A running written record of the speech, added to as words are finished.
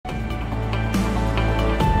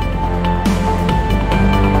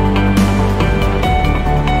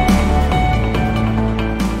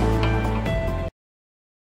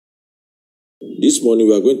this morning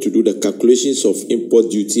we are going to do the calculations of import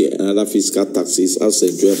duty and other fiscal taxes as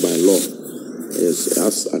enjoined by law. Yes,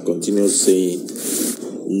 as I continue saying,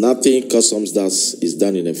 nothing customs does is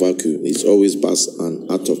done in a vacuum. It's always past an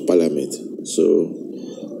act of parliament. So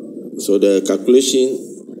the calculation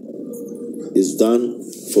is done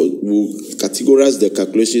for, we'll categorize the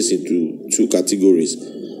calculations into two categories.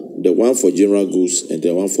 The one for general goods and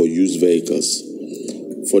the one for used vehicles.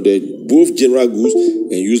 For the both general goods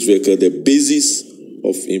and used vehicles, the basis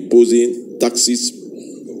of imposing taxes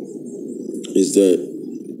is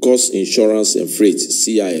the cost, insurance, and freight,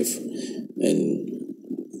 CIF. And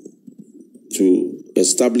to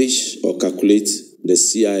establish or calculate the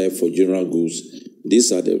CIF for general goods,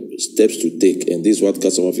 these are the steps to take, and this is what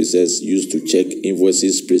custom officers use to check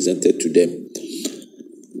invoices presented to them.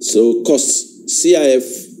 So cost, CIF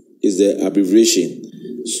is the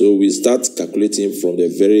abbreviation. So we start calculating from the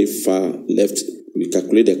very far left. We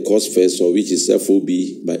calculate the cost first, or which is FOB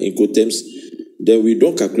by Incoterms. Then we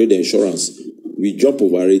don't calculate the insurance. We jump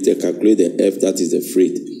over it and calculate the F, that is the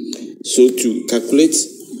freight. So to calculate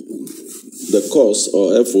the cost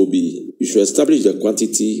or FOB, you should establish the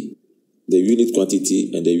quantity, the unit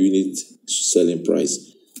quantity, and the unit selling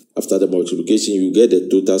price. After the multiplication, you get the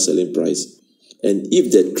total selling price. And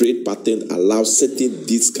if the trade pattern allows certain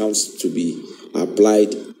discounts to be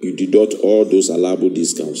applied, you deduct all those allowable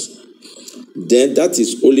discounts. Then that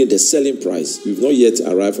is only the selling price. We've not yet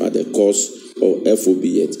arrived at the cost or FOB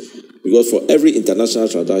yet. Because for every international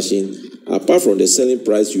transaction, apart from the selling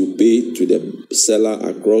price you pay to the seller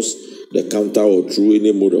across the counter or through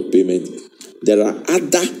any mode of payment, there are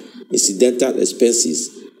other incidental expenses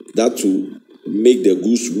that will make the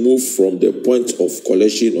goods move from the point of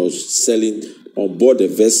collection or selling on board the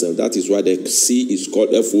vessel. That is why the C is called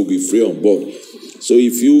FOB, free on board. So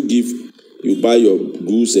if you buy your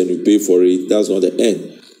goods and you pay for it, that's not the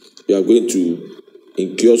end. You are going to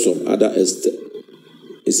incur some other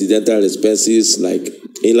incidental expenses like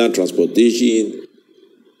inland transportation,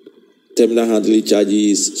 terminal handling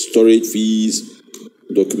charges, storage fees,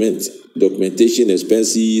 documentation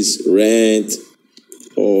expenses, rent,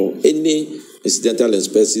 or any incidental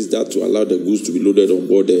expenses that will allow the goods to be loaded on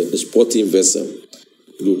board the exporting vessel.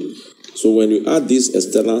 Good. So when you add these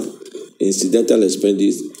external incidental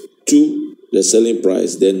expenses to the selling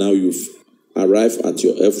price, then now you've arrived at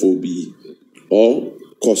your FOB or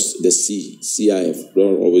cost, the CIF.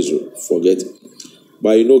 Don't always forget.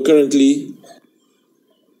 But currently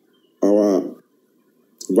our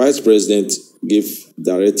Vice President gave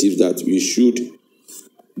directives that we should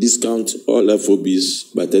discount all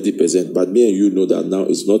FOBs by 30%. But me and you know that now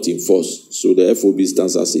it's not in force. So the FOB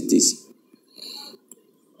stands as it is.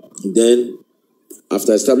 Then,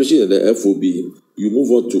 after establishing the FOB, you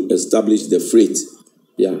move on to establish the freight.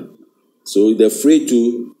 Yeah. So the freight,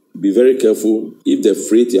 to be very careful. If the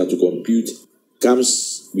freight you have to compute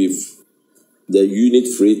comes with the unit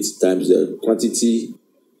freight times the quantity,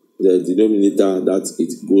 the denominator that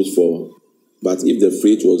it goes for. But if the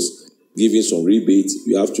freight was giving some rebate,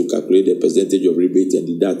 you have to calculate the percentage of rebate and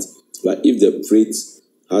deduct. But if the freight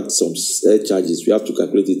had some charges, you have to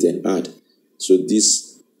calculate it and add.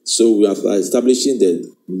 So we are establishing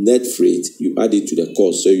the net freight, you add it to the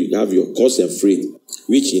cost. So you have your cost and freight,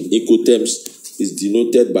 which in Incoterms is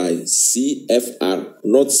denoted by CFR,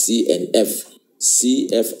 not C and F,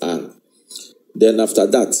 CFR. Then after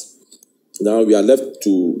that, now we are left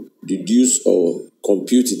to deduce or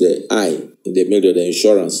compute the I in the middle of the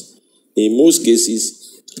insurance. In most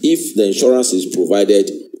cases, if the insurance is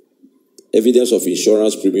provided, evidence of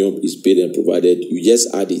insurance premium is paid and provided, you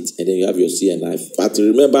just add it and then you have your C and I. But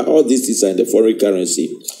remember, all these things are in the foreign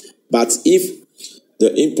currency. But if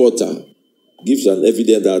the importer gives an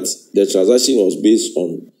evidence that the transaction was based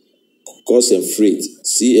on cost and freight,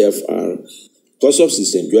 CFR, customs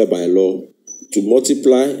is enjoined by law to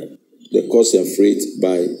multiply the cost and freight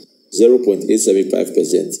by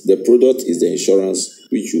 0.875%. The product is the insurance,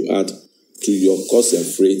 which you add to your cost and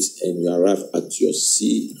freight, and you arrive at your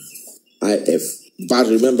CIF. But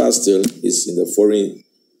remember, still, it's in the foreign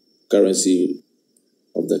currency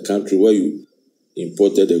of the country where you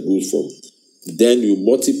imported the goods from. Then you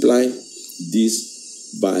multiply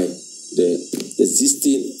this by the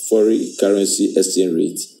existing foreign currency exchange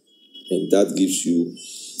rate, and that gives you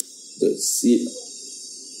the CIF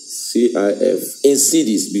in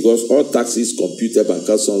cedis, because all taxes computed by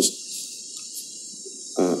customs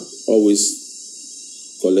are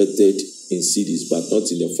always collected in cedis, but not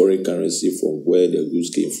in the foreign currency from where the goods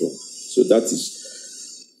came from. So that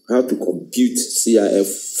is how to compute CIF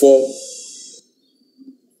for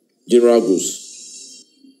general goods.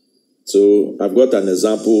 So I've got an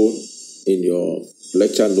example in your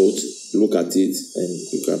lecture note look at it and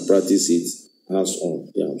you can practice it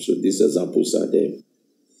hands-on. Yeah. So these examples are there.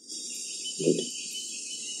 Good.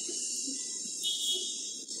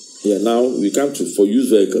 Yeah, now we come to for used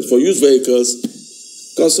vehicles. For used vehicles,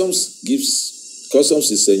 customs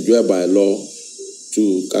is enjoined by law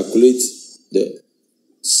to calculate the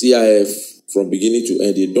CIF from beginning to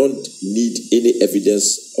end. They don't need any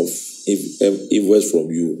evidence of invoice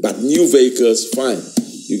from you. But new vehicles, fine.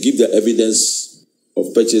 You give the evidence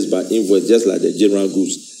of purchase by invoice, just like the general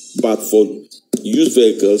goods. But for used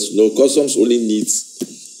vehicles, no, customs only needs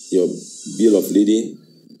your bill of lading,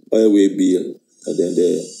 oilway bill, and then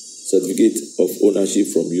the certificate of ownership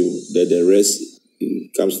from you. Then the rest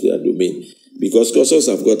comes to their domain. Because customs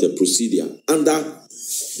have got a procedure under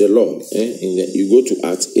the law. You go to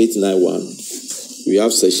Act 891, we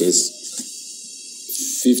have sections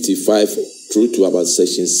 55 through to about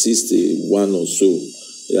section 61 or so.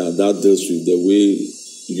 Yeah, that deals with the way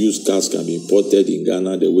used cars can be imported in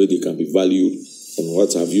Ghana, the way they can be valued, and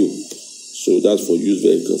what have you. So that's for used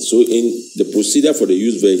vehicles. So in the procedure for the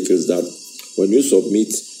used vehicles, that when you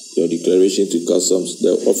submit your declaration to customs,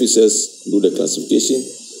 the officers do the classification,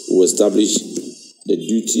 will establish the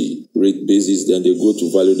duty rate basis, then they go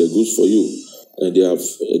to value the goods for you. And they have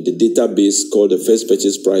the database called the first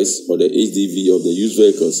purchase price or the HDV of the used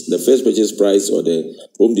vehicles. The first purchase price or the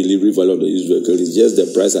home delivery value of the used vehicle is just the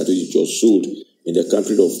price at which it was sold in the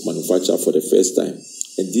country of manufacture for the first time.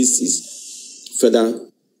 And this is further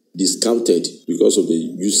discounted because of the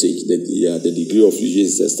usage, the degree of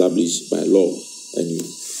usage is established by law. And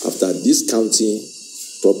after discounting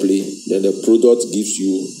properly, then the product gives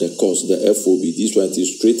you the cost, the FOB. This one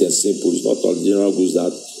is straight and simple. It's not all general goods that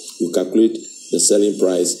you calculate the selling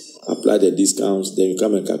price, apply the discounts, then you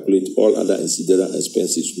come and calculate all other incidental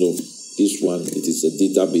expenses. No, this one, it is a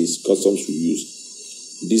database customs will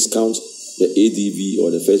use. Discount the ADV or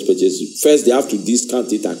the first purchase. First, they have to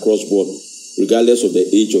discount it across board, regardless of the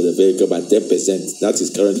age of the vehicle, by 10%. That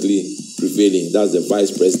is currently prevailing. That's the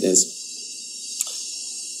Vice President's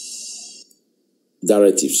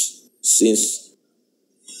directives since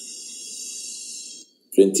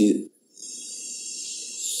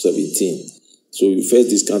 2017. So you first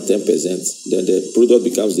discount 10%, then the product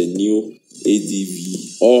becomes the new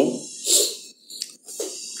ADV or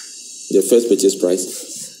the first purchase price.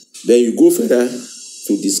 Then you go further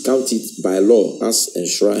to discount it by law as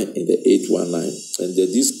enshrined in the 819. And the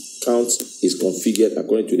discount is configured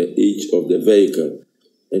according to the age of the vehicle.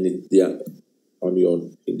 And they are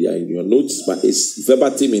in your notes, but it's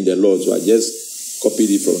verbatim in the law. So I just copied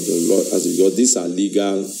it from the law as because these are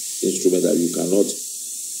legal instruments that you cannot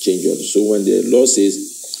change on. So when the law says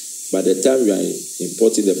by the time you are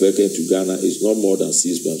importing the vehicle into Ghana, it's not more than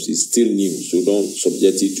 6 months, it's still new. So don't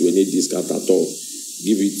subject it to any discount at all.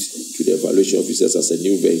 Give it to the evaluation officers as a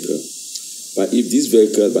new vehicle. But if this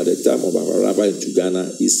vehicle by the time of our arrival into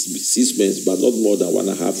Ghana is 6 months, but not more than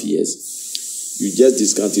 1.5 years, you just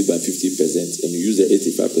discount it by 50% and you use the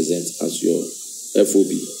 85% as your FOB.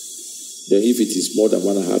 Then if it is more than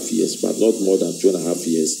 1.5 years, but not more than 2.5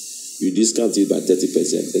 years, you discount it by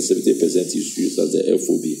 30% and 70% is used as the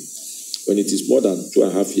FOB. When it is more than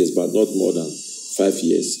 2.5 years, but not more than 5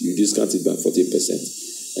 years, you discount it by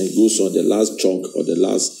 40%. And it goes on. The last chunk or the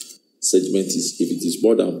last segment is if it is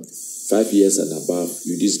more than 5 years and above,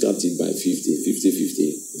 you discount it by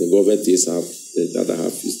 50. The government takes half, the other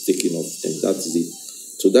half is taken off, and that is it.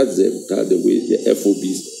 So that's the way the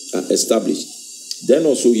FOBs are established. Then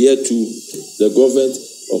also here too, the government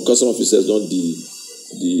or custom officers don't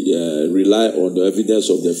rely on the evidence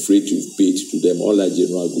of the freight you've paid to them, unlike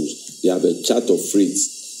general goods. They have a chart of freights,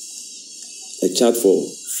 a chart for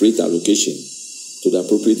freight allocation to the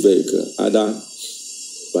appropriate vehicle, either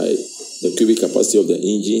by the cubic capacity of the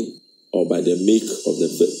engine or by the make of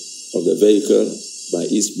the vehicle, by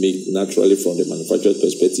its make naturally from the manufacturer's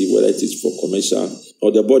perspective, whether it is for commercial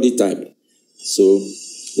or the body type. So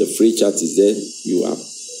the freight chart is there. You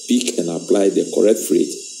pick and apply the correct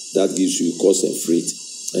freight. That gives you cost and freight.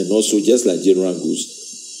 And also, just like general goods,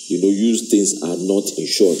 used things are not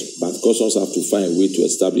insured, but customs have to find a way to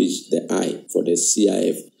establish the I for the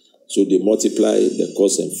CIF. So they multiply the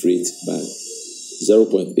cost and freight by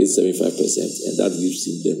 0.875%, and that gives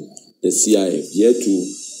them the CIF. Here too,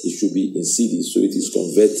 it should be in cedis, so it is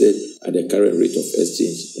converted at the current rate of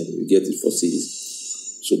exchange, and you get it for cedis.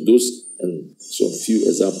 So those and some few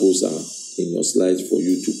examples are in your slides for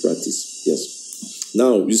you to practice. Yes.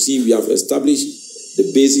 Now, you see, we have established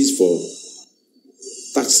the basis for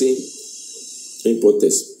taxing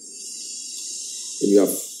importers. And you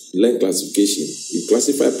have learned classification. You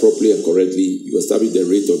classify properly and correctly. You establish the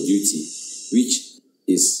rate of duty, which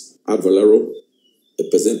is ad valorem, a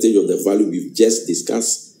percentage of the value we've just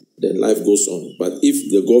discussed, then life goes on. But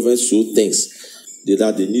if the government so thinks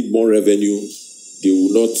that they need more revenue, they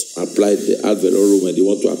will not apply the ad valorem when they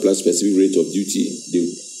want to apply specific rate of duty. They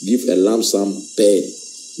will give a lump sum per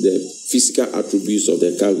the physical attributes of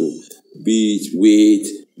the cargo, be it weight,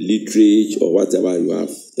 literage, or whatever you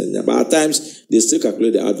have. But at times, they still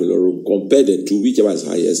calculate the ad valorem, compare the two, whichever is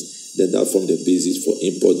highest, then that forms the basis for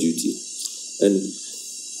import duty. And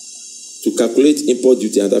to calculate import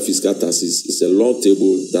duty and other fiscal taxes is a long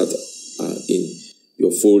table that are in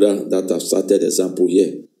your folder that I've started example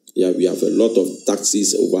here. Yeah, we have a lot of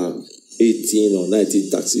taxes, over 18 or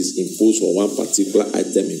 19 taxes imposed on one particular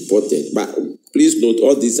item imported. But please note,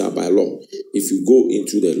 all these are by law. If you go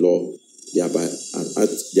into the law, they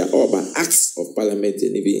are all by acts of parliament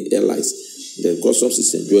and even airlines. The customs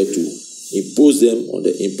is enjoined to impose them on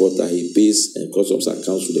the importer. He pays and customs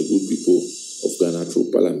accounts to the good people of Ghana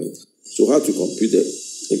through parliament. So how to compute the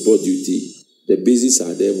import duty? The bases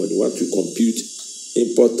are there when you want to compute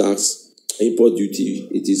import tax, import duty.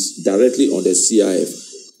 It is directly on the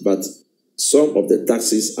CIF, but some of the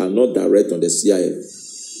taxes are not direct on the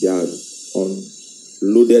CIF. They are on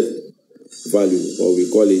loaded value, or we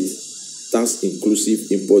call it tax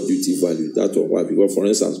inclusive import duty value. That's what we got. For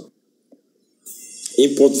instance,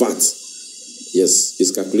 import VAT, yes,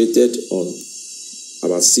 is calculated on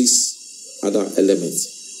about 6 other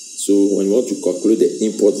elements. So when you want to calculate the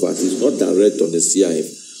import VAT, it's not direct on the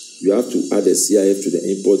CIF. You have to add the CIF to the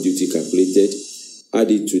import duty calculated,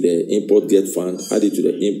 add it to the import get fund, add it to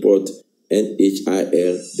the import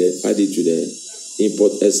NHIL, then add it to the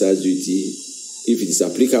import excise duty. If it is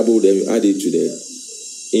applicable, then you add it to the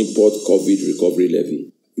import COVID recovery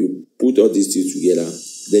levy. You put all these two together,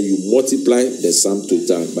 then you multiply the sum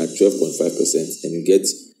total by 12.5%, and you get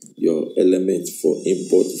your element for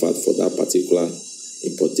import VAT for that particular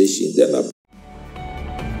importation. Then